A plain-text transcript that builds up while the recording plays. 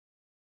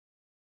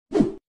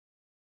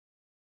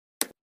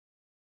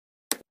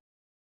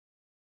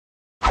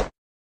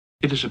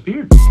It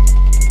disappeared.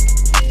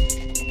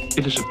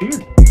 It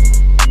disappeared.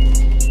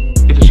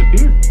 It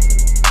disappeared.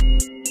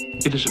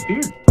 It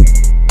disappeared.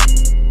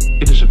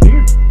 It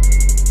disappeared.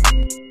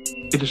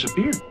 It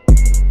disappeared.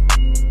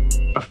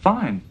 A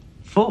fine,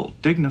 full,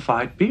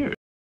 dignified beard.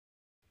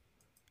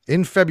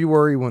 In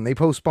February, when they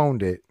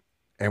postponed it,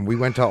 and we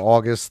went to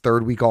August,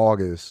 third week of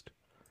August,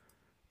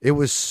 it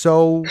was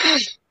so...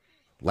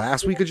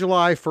 Last week of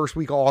July, first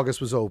week of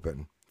August was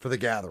open for the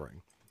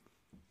gathering.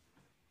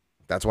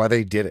 That's why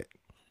they did it.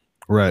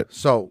 Right.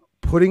 So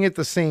putting it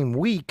the same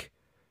week,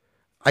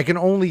 I can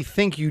only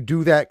think you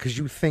do that because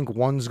you think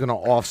one's going to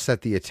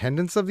offset the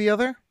attendance of the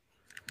other.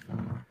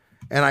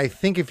 And I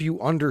think if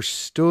you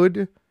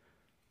understood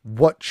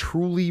what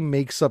truly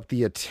makes up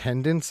the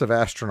attendance of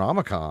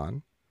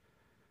Astronomicon,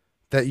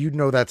 that you'd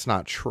know that's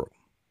not true.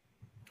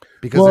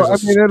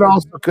 Because it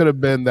also could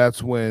have been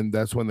that's when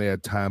they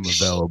had time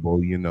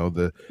available. You know,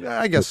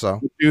 I guess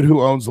so. The dude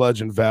who owns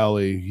Legend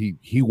Valley,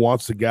 he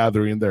wants the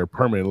gathering there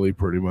permanently,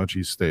 pretty much.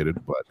 He stated,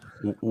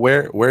 but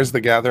where's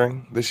the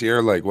gathering this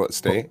year? Like what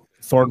state?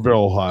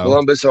 Thornville, Ohio.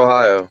 Columbus,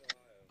 Ohio.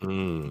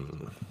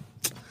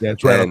 Yeah,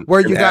 it's right. Where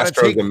you got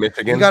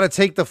to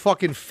take the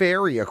fucking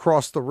ferry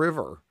across the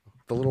river,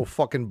 the little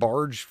fucking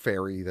barge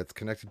ferry that's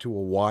connected to a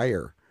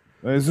wire.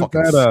 Isn't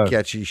fucking that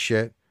sketchy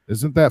shit?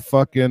 Isn't that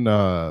fucking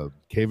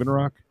Cave and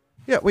Rock?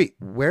 Yeah, wait,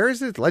 where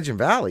is it? Legend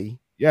Valley?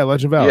 Yeah,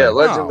 Legend Valley. Yeah,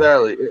 Legend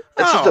Valley. It's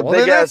just a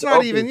big ass. That's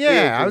not even.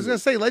 Yeah, I was gonna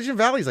say Legend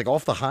Valley's like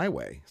off the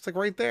highway. It's like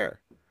right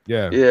there.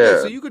 Yeah.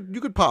 So you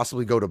could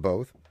possibly go to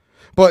both,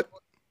 but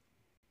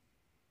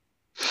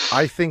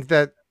I think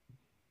that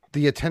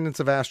the attendance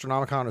of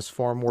Astronomicon is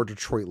far more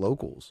Detroit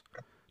locals,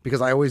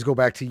 because I always go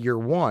back to year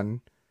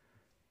one.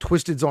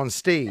 Twisted's on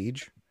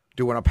stage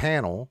doing a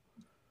panel.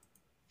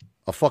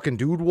 A fucking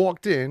dude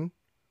walked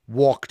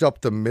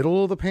up the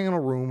middle of the panel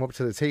room up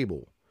to the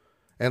table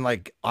and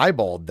like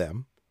eyeballed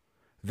them.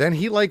 Then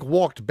he like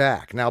walked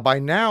back. Now by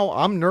now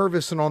I'm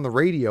nervous and on the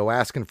radio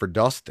asking for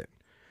Dustin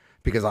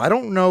because I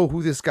don't know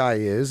who this guy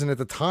is. And at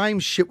the time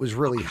shit was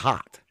really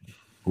hot.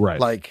 Right.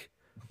 Like,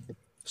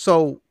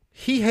 so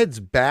he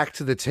heads back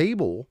to the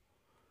table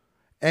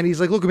and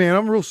he's like, look, man,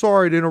 I'm real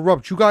sorry to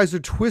interrupt. You guys are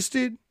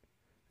Twisted?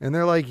 And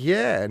they're like,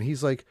 yeah. And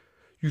he's like,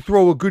 you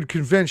throw a good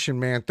convention,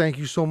 man. Thank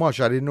you so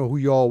much. I didn't know who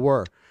y'all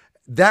were.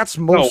 That's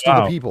most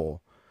of the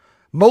people.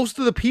 Most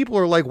of the people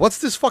are like, what's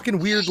this fucking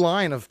weird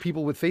line of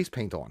people with face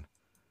paint on?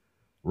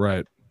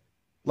 Right.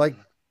 Like,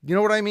 you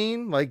know what I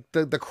mean? Like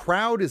the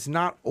crowd is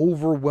not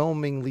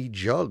overwhelmingly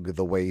Jug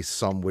the way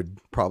some would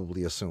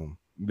probably assume.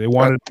 They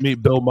wanted to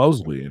meet Bill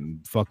Moseley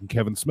and fucking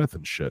Kevin Smith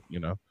and shit, you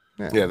know?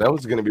 Yeah, that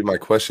was going to be my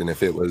question.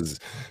 If it was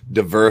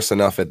diverse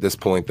enough at this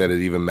point that it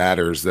even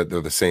matters that they're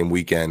the same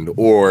weekend,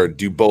 or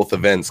do both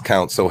events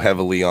count so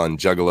heavily on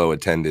Juggalo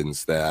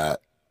attendance that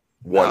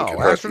one can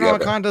hurt the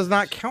other? Astronomicon does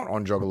not count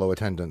on Juggalo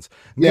attendance.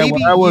 Yeah,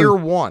 Maybe year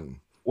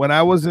one. When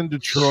I was in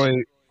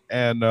Detroit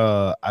and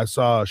I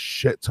saw a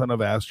shit ton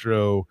of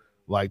Astro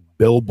like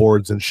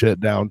billboards and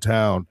shit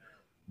downtown,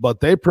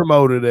 but they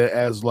promoted it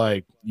as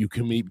like, you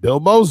can meet Bill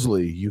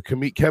Moseley, you can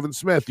meet Kevin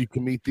Smith, you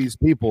can meet these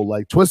people.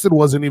 Like Twisted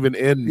wasn't even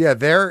in. Yeah,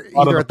 they're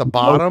either at the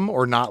bottom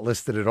or not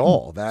listed at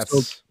all.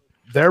 So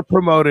they're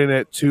promoting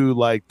it to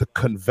like the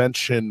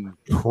convention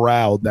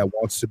crowd that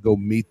wants to go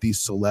meet these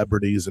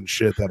celebrities and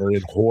shit that are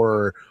in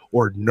horror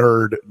or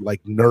nerd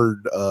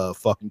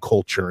fucking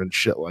culture and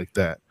shit like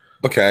that.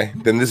 Okay,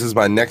 then this is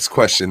my next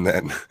question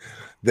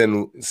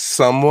then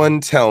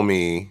someone tell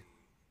me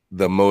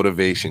the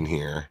motivation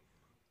here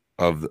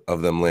of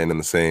them landing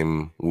the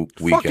same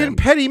weekend. Fucking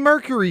Petty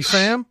Mercury,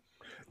 fam.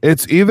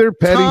 It's either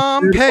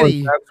Tom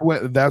Petty.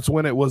 That's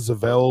when it was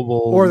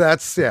available, or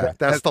that's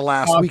the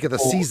last week of the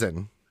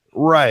season.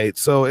 Right.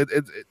 So it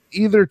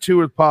either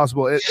two is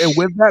possible. And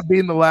with that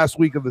being the last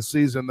week of the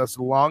season, that's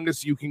the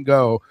longest you can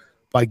go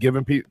by give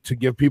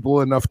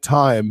people enough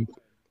time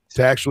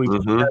to actually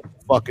plan the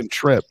fucking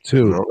trip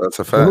too. No, that's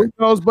a fact. Who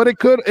knows? But it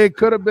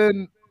could have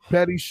been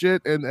petty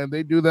shit, and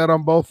they do that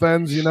on both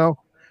ends, you know.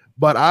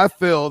 But I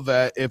feel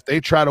that if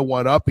they try to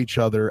one up each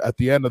other, at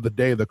the end of the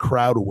day, the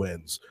crowd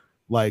wins.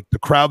 Like the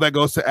crowd that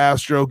goes to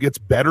Astro gets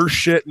better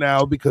shit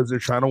now because they're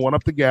trying to one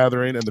up the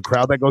gathering, and the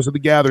crowd that goes to the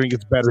gathering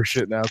gets better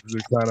shit now because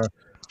they're trying to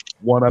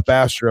one up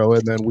Astro,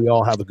 and then we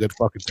all have a good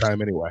fucking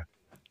time anyway.